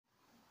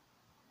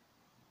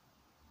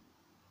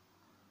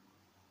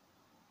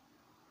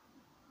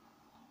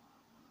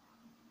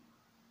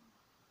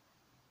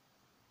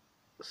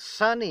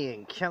Sunny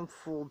in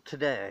Kentville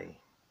today.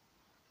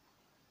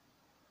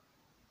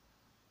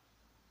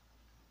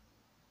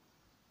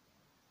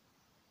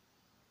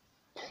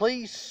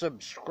 Please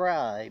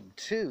subscribe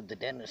to the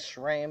Dennis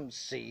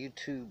Ramsay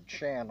YouTube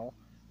channel.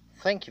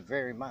 Thank you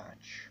very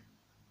much.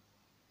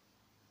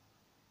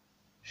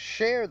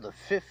 Share the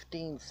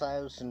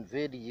 15,000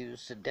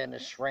 videos of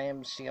Dennis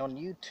Ramsay on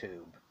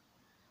YouTube.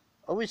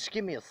 Always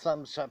give me a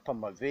thumbs up on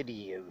my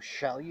videos,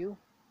 shall you?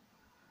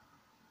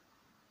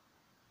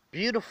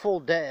 Beautiful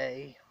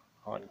day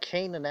on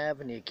Canaan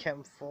Avenue,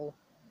 Kentville,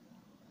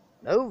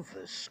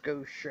 Nova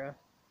Scotia,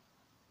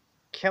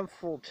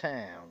 Kentville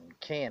Town,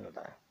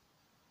 Canada.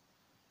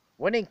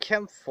 When in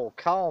Kentville,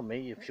 call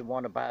me if you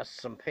want to buy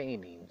some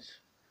paintings.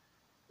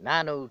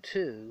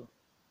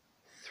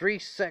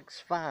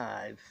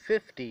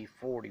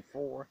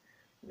 902-365-5044.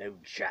 No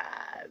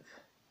jive.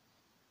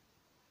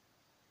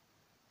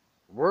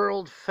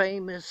 World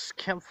famous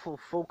Kentville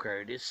folk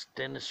artist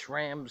Dennis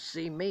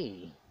Ramsay,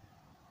 me.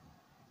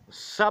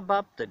 Sub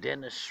up the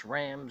Dennis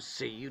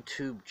Ramsay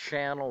YouTube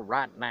channel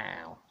right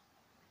now.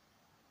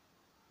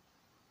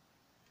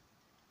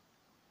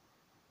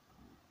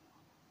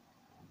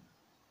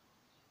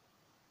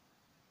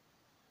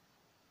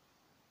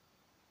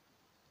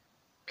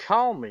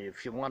 Call me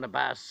if you want to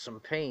buy some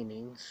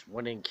paintings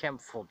when in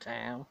Kentville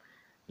Town.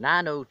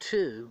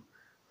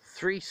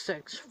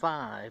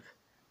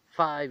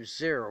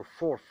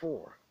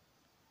 902-365-5044.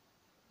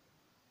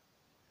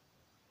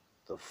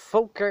 The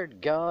folk art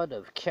god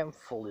of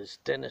Kentville is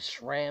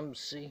Dennis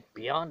Ramsay,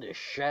 beyond a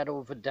shadow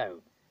of a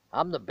doubt.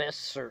 I'm the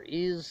best there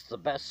is, the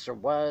best there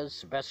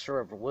was, the best there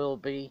ever will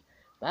be.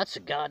 That's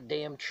a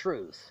goddamn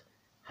truth.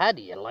 How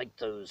do you like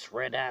those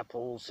red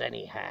apples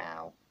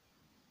anyhow?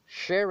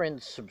 Share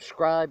and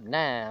subscribe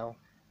now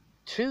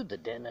to the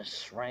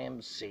Dennis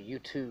Ramsay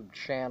YouTube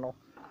channel.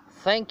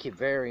 Thank you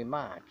very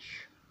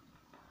much.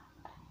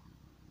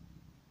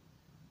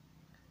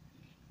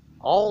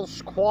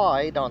 All's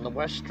quiet on the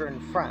Western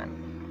Front.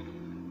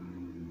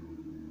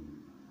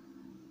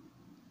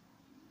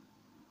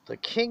 The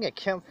king of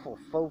Kentville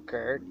folk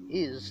art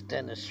is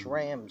Dennis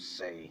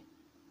Ramsay.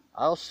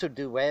 I also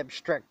do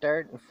abstract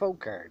art and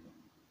folk art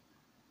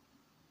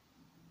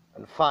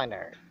and fine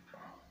art.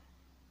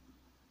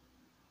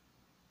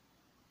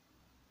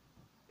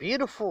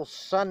 Beautiful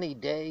sunny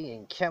day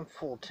in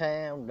Kentville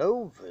Town,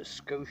 Nova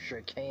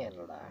Scotia,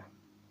 Canada.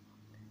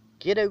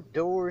 Get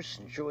outdoors,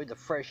 enjoy the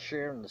fresh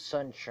air and the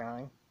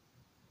sunshine,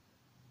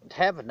 and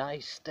have a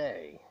nice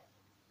day.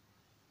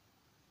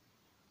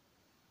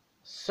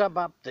 Sub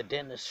up the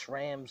Dennis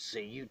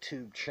Ramsay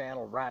YouTube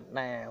channel right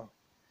now.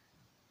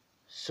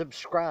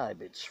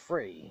 Subscribe, it's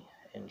free,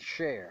 and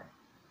share.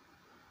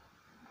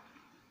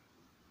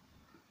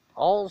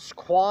 All's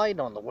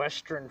quiet on the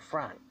Western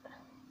Front.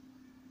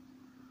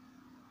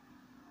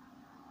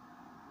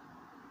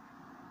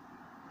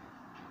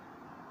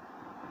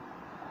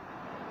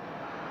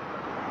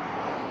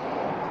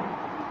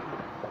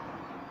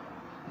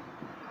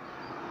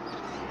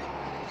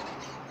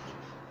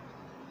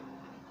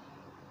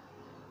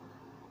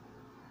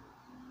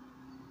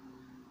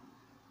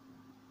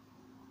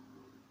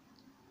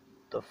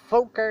 The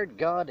folk art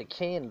god of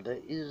Canada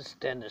is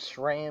Dennis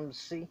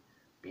Ramsay,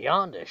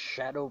 beyond a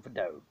shadow of a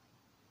doubt.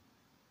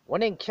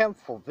 When in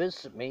Kentville,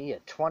 visit me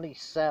at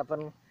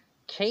 27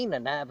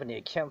 Canaan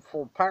Avenue,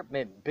 Kentville,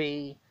 Apartment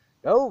B,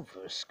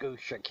 Nova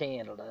Scotia,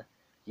 Canada.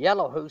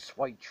 Yellow house,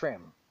 white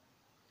trim.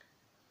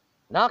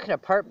 Knock an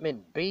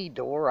Apartment B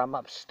door, I'm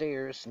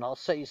upstairs, and I'll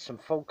sell you some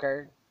folk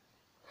art,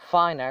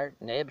 fine art,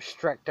 and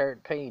abstract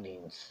art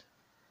paintings.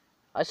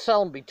 I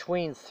sell them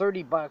between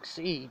 $30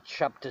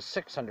 each up to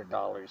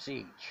 $600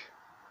 each.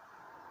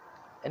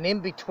 And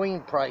in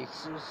between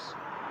prices,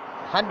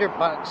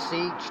 $100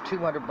 each,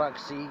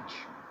 $200 each,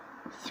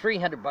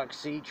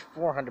 $300 each,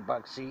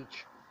 $400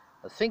 each.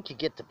 I think you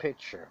get the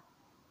picture.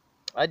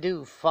 I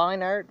do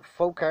fine art,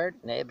 folk art,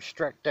 and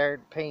abstract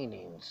art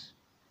paintings.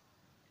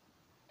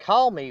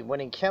 Call me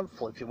when in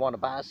Kentville if you want to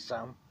buy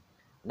some.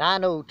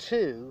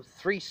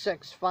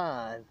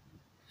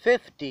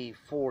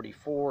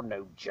 902-365-5044,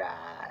 no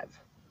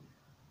jive.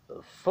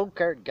 The folk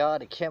art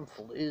god of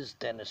Kentville is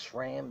Dennis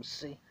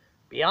Ramsay,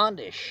 beyond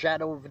a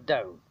shadow of a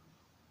doubt.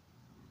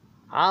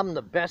 I'm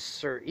the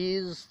best there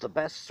is, the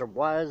best there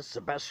was,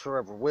 the best there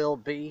ever will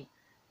be.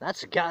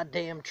 That's a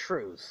goddamn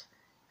truth.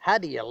 How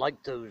do you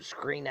like those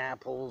green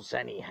apples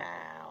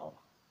anyhow?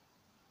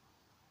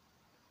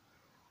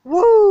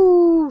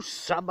 Woo!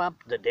 Sub up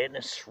the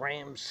Dennis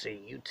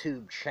Ramsay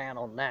YouTube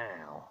channel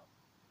now.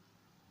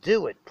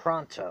 Do it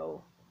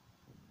pronto.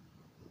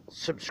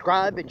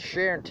 Subscribe and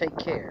share and take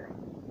care.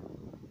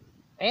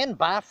 And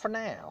bye for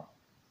now.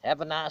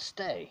 Have a nice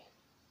day.